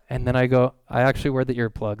 And then I actually wear the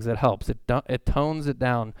earplugs. It helps. It tones it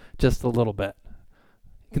down just a little bit.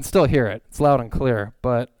 You can still hear it. It's loud and clear,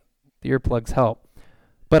 but the earplugs help.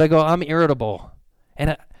 But I'm irritable.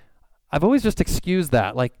 And I've always just excused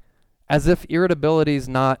that, like as if irritability is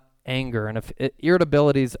not anger. And if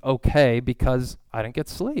irritability is okay because I didn't get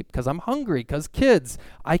sleep, because I'm hungry, because kids,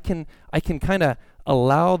 I can kind of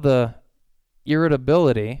allow the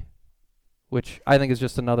irritability, which I think is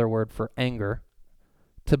just another word for anger,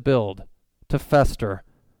 to build, to fester,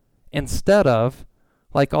 instead of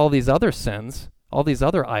like all these other sins, all these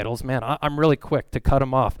other idols. Man, I'm really quick to cut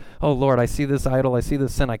them off. Oh Lord, I see this idol, I see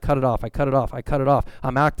this sin, I cut it off, I cut it off, I cut it off.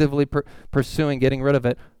 I'm actively pursuing getting rid of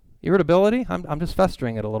it. Irritability, I'm just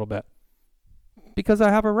festering it a little bit because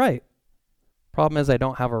I have a right. Problem is I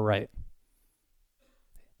don't have a right.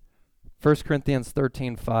 1 Corinthians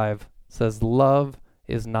 13:5 says love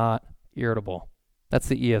is not irritable. That's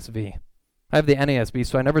the ESV. I have the NASB,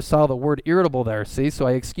 so I never saw the word irritable there, see? So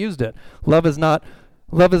I excused it. Love is not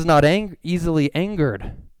easily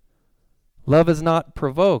angered. Love is not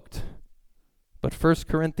provoked. But 1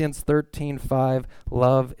 Corinthians 13:5,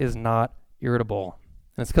 love is not irritable.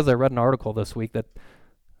 And it's because I read an article this week that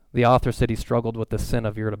the author said he struggled with the sin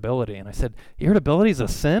of irritability. And I said, irritability is a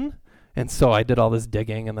sin? And so I did all this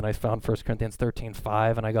digging, and then I found 1 Corinthians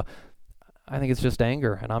 13:5, and I go, I think it's just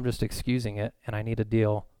anger, and I'm just excusing it, and I need to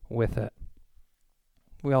deal with it.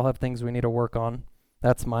 We all have things we need to work on.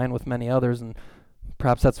 That's mine with many others, and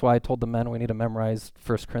perhaps that's why I told the men we need to memorize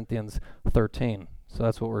 1 Corinthians 13. So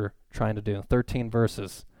that's what we're trying to do. 13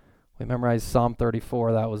 verses. We memorized Psalm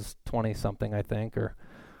 34. That was 20-something, I think. Or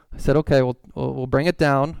I said, okay, we'll bring it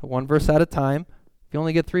down one verse at a time. If you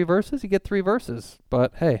only get 3 verses, you get 3 verses.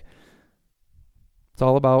 But hey, it's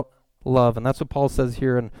all about love. And that's what Paul says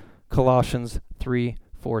here in Colossians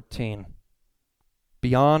 3:14.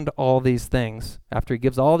 Beyond all these things, after he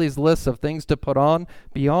gives all these lists of things to put on,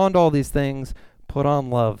 beyond all these things, put on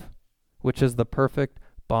love, which is the perfect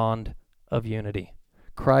bond of unity.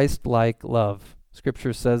 Christ-like love.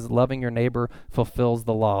 Scripture says, loving your neighbor fulfills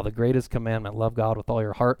the law. The greatest commandment, love God with all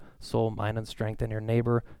your heart, soul, mind, and strength, and your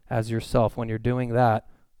neighbor as yourself. When you're doing that,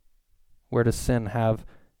 where does sin have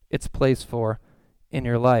its place in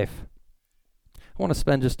your life? I want to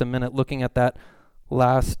spend just a minute looking at that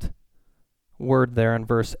last word there in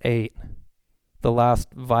verse 8, the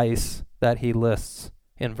last vice that he lists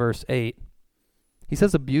in verse 8. He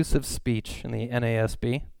says abusive speech in the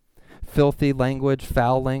NASB, filthy language,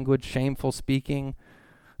 foul language, shameful speaking,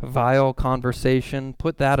 vile conversation.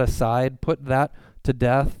 Put that aside, put that to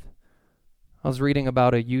death. I was reading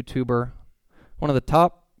about a YouTuber, one of the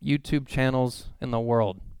top YouTube channels in the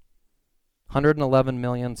world, 111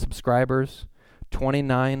 million subscribers,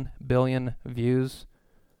 29 billion views.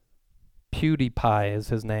 PewDiePie is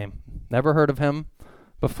his name. Never heard of him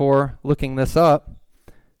before looking this up.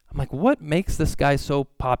 I'm like, what makes this guy so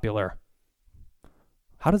popular?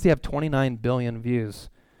 How does he have 29 billion views?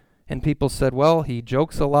 And people said, well, he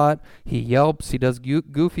jokes a lot, he yelps, he does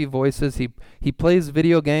goofy voices, he plays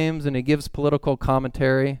video games, and he gives political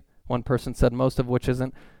commentary. One person said most of which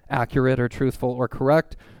isn't accurate or truthful or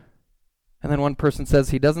correct. And then one person says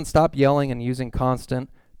he doesn't stop yelling and using constant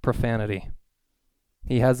profanity.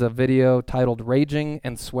 He has a video titled Raging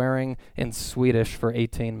and Swearing in Swedish for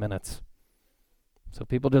 18 minutes. So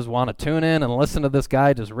people just want to tune in and listen to this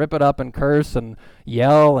guy just rip it up and curse and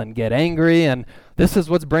yell and get angry, and this is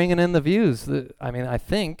what's bringing in the views. I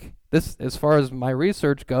think this, as far as my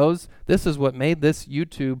research goes, this is what made this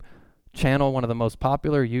YouTube channel one of the most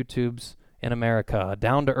popular YouTubes in America. A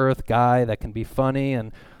down-to-earth guy that can be funny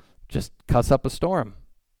and just cuss up a storm.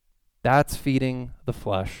 That's feeding the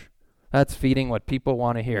flesh. That's feeding what people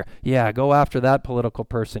want to hear. Yeah, go after that political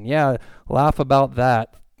person. Yeah, laugh about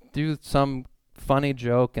that. Do some funny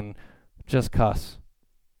joke and just cuss.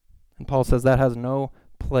 And Paul says that has no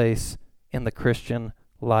place in the Christian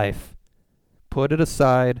life. Put it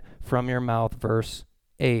aside from your mouth, verse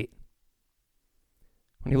 8.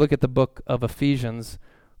 When you look at the book of Ephesians,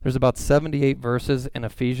 there's about 78 verses in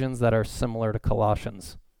Ephesians that are similar to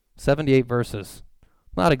Colossians. 78 verses.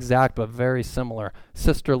 Not exact, but very similar.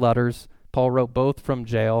 Sister letters. Paul wrote both from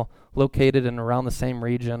jail, located in around the same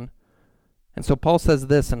region. And so Paul says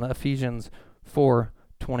this in Ephesians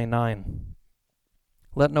 4:29.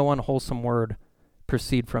 Let no unwholesome word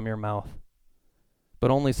proceed from your mouth,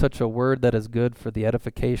 but only such a word that is good for the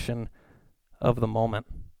edification of the moment,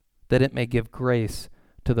 that it may give grace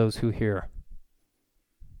to those who hear.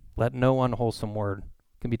 Let no unwholesome word.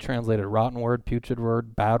 Can be translated rotten word, putrid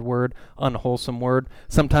word, bad word, unwholesome word.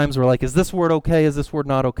 Sometimes we're like, is this word okay? Is this word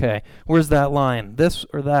not okay? Where's that line? This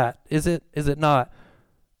or that? Is it not?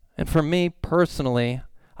 And for me personally,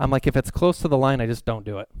 I'm like, if it's close to the line, I just don't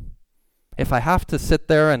do it. If I have to sit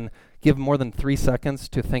there and give more than 3 seconds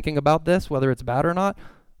to thinking about this, whether it's bad or not,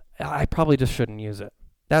 I probably just shouldn't use it.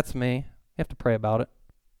 That's me. You have to pray about it.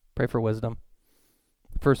 Pray for wisdom.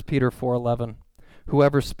 1 Peter 4:11.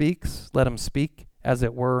 Whoever speaks, let him speak as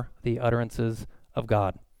it were the utterances of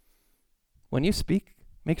God. When you speak,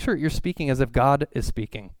 make sure you're speaking as if God is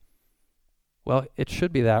speaking. Well, it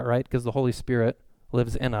should be that, right? Because the Holy Spirit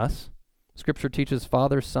lives in us. Scripture teaches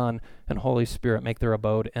Father, Son, and Holy Spirit make their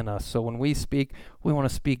abode in us. So when we speak, we want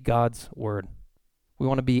to speak God's word. We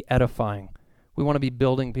want to be edifying. We want to be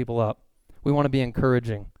building people up. We want to be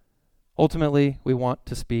encouraging. Ultimately, we want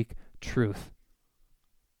to speak truth.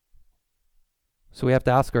 So we have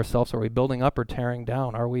to ask ourselves, are we building up or tearing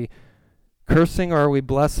down? Are we cursing or are we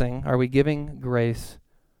blessing? Are we giving grace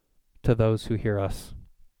to those who hear us?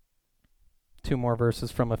 2 more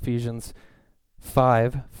verses from Ephesians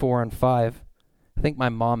 5:4 and 5. I think my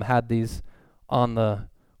mom had these on the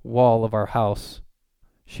wall of our house.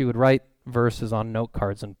 She would write verses on note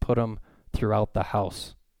cards and put them throughout the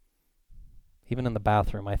house. Even in the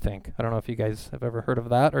bathroom, I think. I don't know if you guys have ever heard of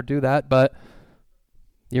that or do that, but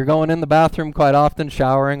you're going in the bathroom quite often,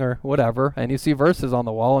 showering or whatever, and you see verses on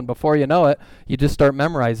the wall, and before you know it, you just start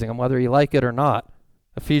memorizing them, whether you like it or not.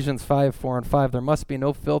 Ephesians 5:4 and 5, there must be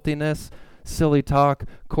no filthiness, silly talk,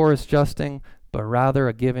 coarse jesting, but rather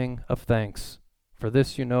a giving of thanks. For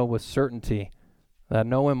this you know with certainty, that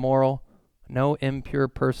no immoral, no impure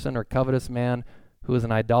person or covetous man who is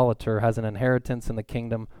an idolater has an inheritance in the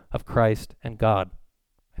kingdom of Christ and God.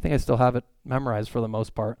 I think I still have it memorized for the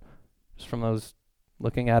most part, just from those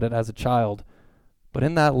looking at it as a child. But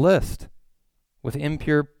in that list, with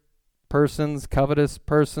impure persons, covetous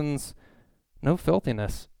persons, no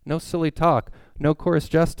filthiness, no silly talk, no coarse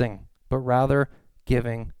jesting, but rather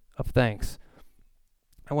giving of thanks.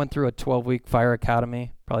 I went through a 12-week fire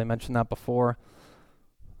academy, probably mentioned that before.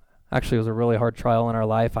 Actually, it was a really hard trial in our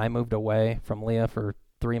life. I moved away from Leah for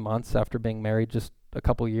 3 months after being married just a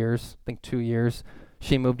couple years, I think 2 years.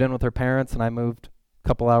 She moved in with her parents, and I moved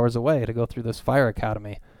couple hours away to go through this fire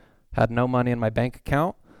academy. Had no money in my bank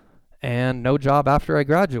account and no job after I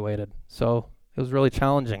graduated. So it was really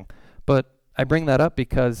challenging. But I bring that up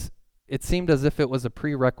because it seemed as if it was a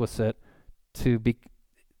prerequisite to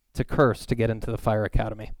curse to get into the fire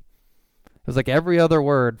academy. It was like every other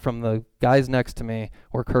word from the guys next to me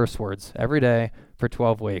were curse words every day for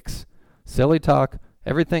 12 weeks. Silly talk,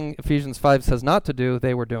 everything Ephesians 5 says not to do,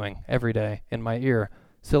 they were doing every day in my ear.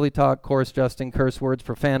 Silly talk, coarse jesting, curse words,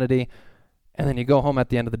 profanity, and then you go home at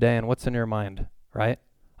the end of the day, and what's in your mind, right?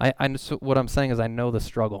 So what I'm saying is I know the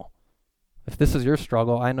struggle. If this is your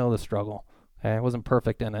struggle, I know the struggle. Okay? I wasn't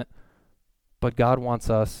perfect in it, but God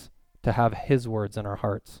wants us to have His words in our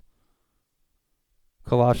hearts.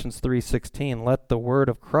 Colossians 3:16, let the word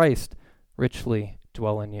of Christ richly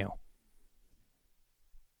dwell in you.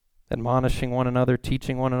 Admonishing one another,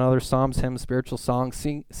 teaching one another, psalms, hymns, spiritual songs,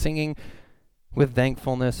 singing with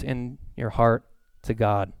thankfulness in your heart to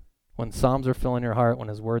God. When psalms are filling your heart, when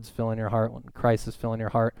His words fill in your heart, when Christ is filling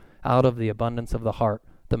your heart, Out of the abundance of the heart,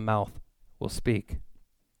 the mouth will speak.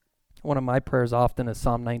 One of my prayers often is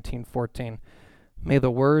Psalm 19:14. May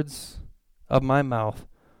the words of my mouth,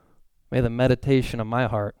 may the meditation of my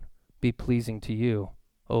heart be pleasing to you,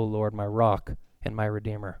 O Lord, my rock and my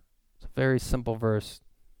redeemer. It's a very simple verse.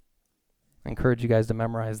 I encourage you guys to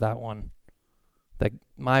memorize that one. That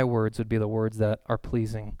my words would be the words that are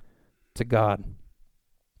pleasing to God.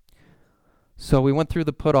 So we went through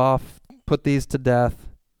the put these to death.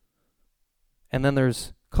 And then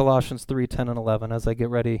there's Colossians 3:10 and 11 as I get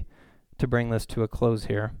ready to bring this to a close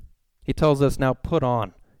here. He tells us now put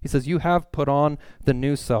on. He says, you have put on the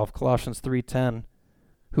new self, Colossians 3:10,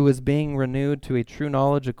 who is being renewed to a true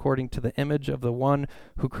knowledge according to the image of the one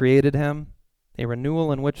who created him, a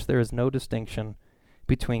renewal in which there is no distinction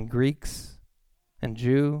between Greeks and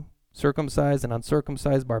Jew, circumcised and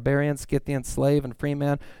uncircumcised, barbarian, Scythian, slave, and free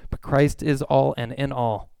man, but Christ is all and in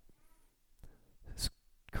all. It's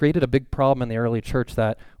created a big problem in the early church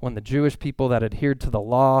that when the Jewish people that adhered to the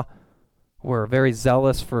law were very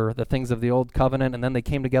zealous for the things of the old covenant, and then they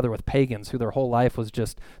came together with pagans who their whole life was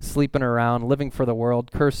just sleeping around, living for the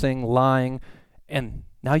world, cursing, lying, and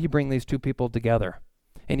now you bring these two people together.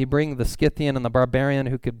 And you bring the Scythian and the barbarian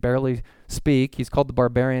who could barely speak. He's called the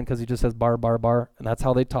barbarian because he just says bar, bar, bar, and that's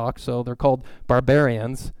how they talk, so they're called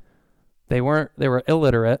barbarians. They were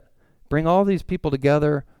illiterate. Bring all these people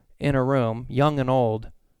together in a room, young and old,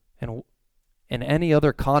 and in any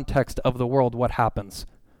other context of the world, what happens?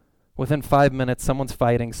 Within 5 minutes, someone's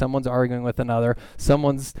fighting, someone's arguing with another,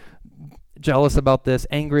 someone's jealous about this,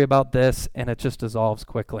 angry about this, and it just dissolves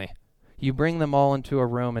quickly. You bring them all into a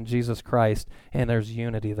room in Jesus Christ, and there's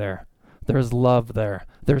unity there. There's love there.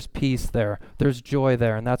 There's peace there. There's joy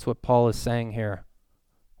there, and that's what Paul is saying here.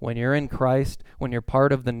 When you're in Christ, when you're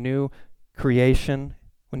part of the new creation,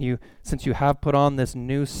 since you have put on this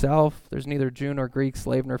new self, there's neither Jew nor Greek,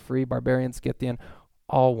 slave nor free, barbarian, Scythian,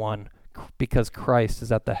 all one, because Christ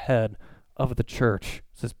is at the head of the church.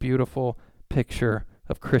 It's this beautiful picture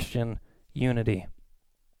of Christian unity.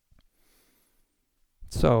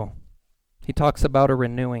 So, he talks about a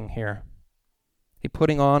renewing here. A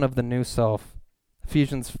putting on of the new self.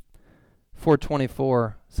 Ephesians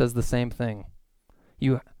 4:24 says the same thing.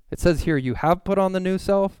 It says here, you have put on the new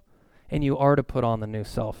self, and you are to put on the new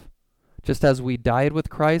self. Just as we died with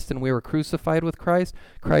Christ and we were crucified with Christ,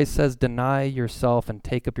 Christ says, deny yourself and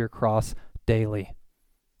take up your cross daily.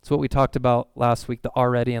 It's what we talked about last week, the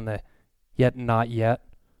already and the yet not yet.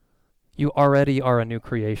 You already are a new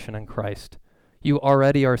creation in Christ. You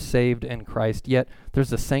already are saved in Christ, yet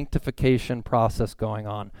there's a sanctification process going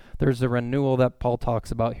on. There's a renewal that Paul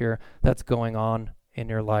talks about here that's going on in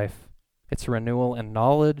your life. It's a renewal in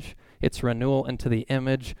knowledge. It's renewal into the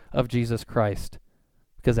image of Jesus Christ.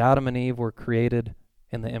 Because Adam and Eve were created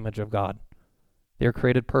in the image of God. They were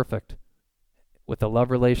created perfect with a love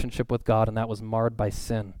relationship with God, and that was marred by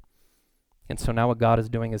sin. And so now what God is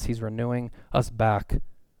doing is he's renewing us back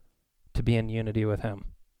to be in unity with him,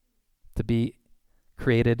 to be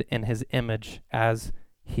created in his image as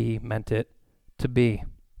he meant it to be.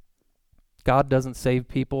 God doesn't save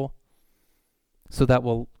people so that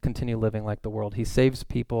we'll continue living like the world. He saves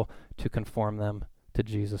people to conform them to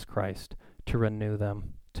Jesus Christ, to renew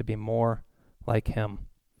them, to be more like him.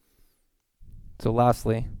 So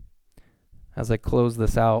lastly, as I close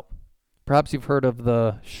this out, perhaps you've heard of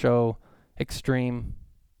the show Extreme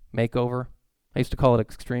Makeover. I used to call it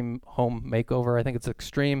Extreme Home Makeover. I think it's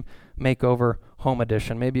Extreme Makeover Home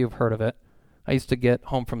Edition. Maybe you've heard of it. I used to get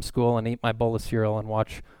home from school and eat my bowl of cereal and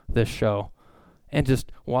watch this show. And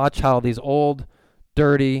just watch how these old,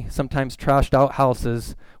 dirty, sometimes trashed out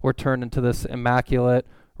houses were turned into this immaculate,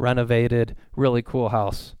 renovated, really cool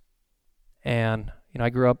house. And, I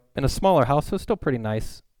grew up in a smaller house, so it was still pretty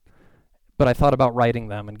nice. But I thought about writing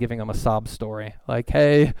them and giving them a sob story. Like,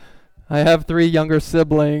 hey, I have 3 younger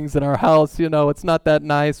siblings in our house, it's not that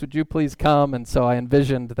nice. Would you please come? And so I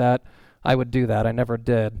envisioned that I would do that. I never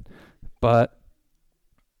did. But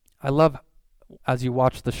I love as you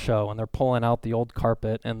watch the show and they're pulling out the old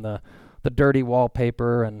carpet and the dirty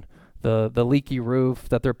wallpaper and the leaky roof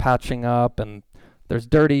that they're patching up, and there's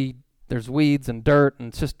weeds and dirt, and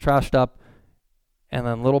it's just trashed up. And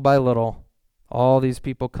then little by little, all these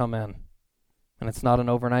people come in. And it's not an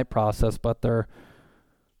overnight process, but they're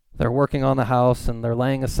working on the house and they're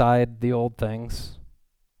laying aside the old things.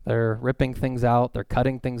 They're ripping things out, they're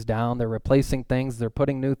cutting things down, they're replacing things, they're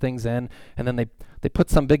putting new things in, and then they put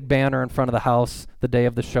some big banner in front of the house the day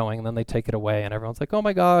of the showing, and then they take it away, and everyone's like, oh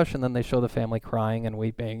my gosh, and then they show the family crying and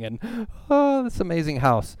weeping, and oh, this amazing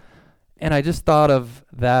house. And I just thought of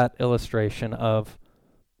that illustration of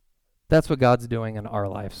that's what God's doing in our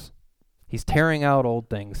lives. He's tearing out old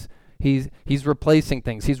things. He's replacing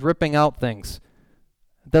things. He's ripping out things.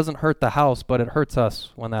 It doesn't hurt the house, but it hurts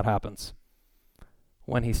us when that happens.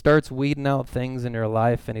 When he starts weeding out things in your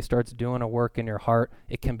life and he starts doing a work in your heart,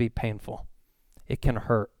 it can be painful. It can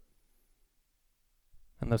hurt.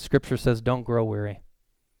 And the scripture says, don't grow weary.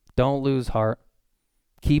 Don't lose heart.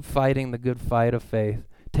 Keep fighting the good fight of faith.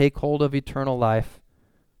 Take hold of eternal life.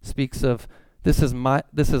 Speaks of this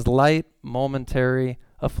is light, momentary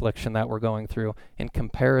affliction that we're going through in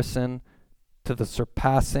comparison to the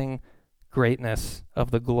surpassing greatness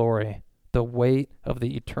of the glory, the weight of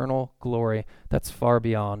the eternal glory that's far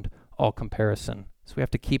beyond all comparison. So we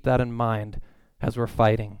have to keep that in mind as we're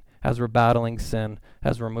fighting, as we're battling sin,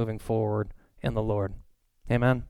 as we're moving forward in the Lord. Amen.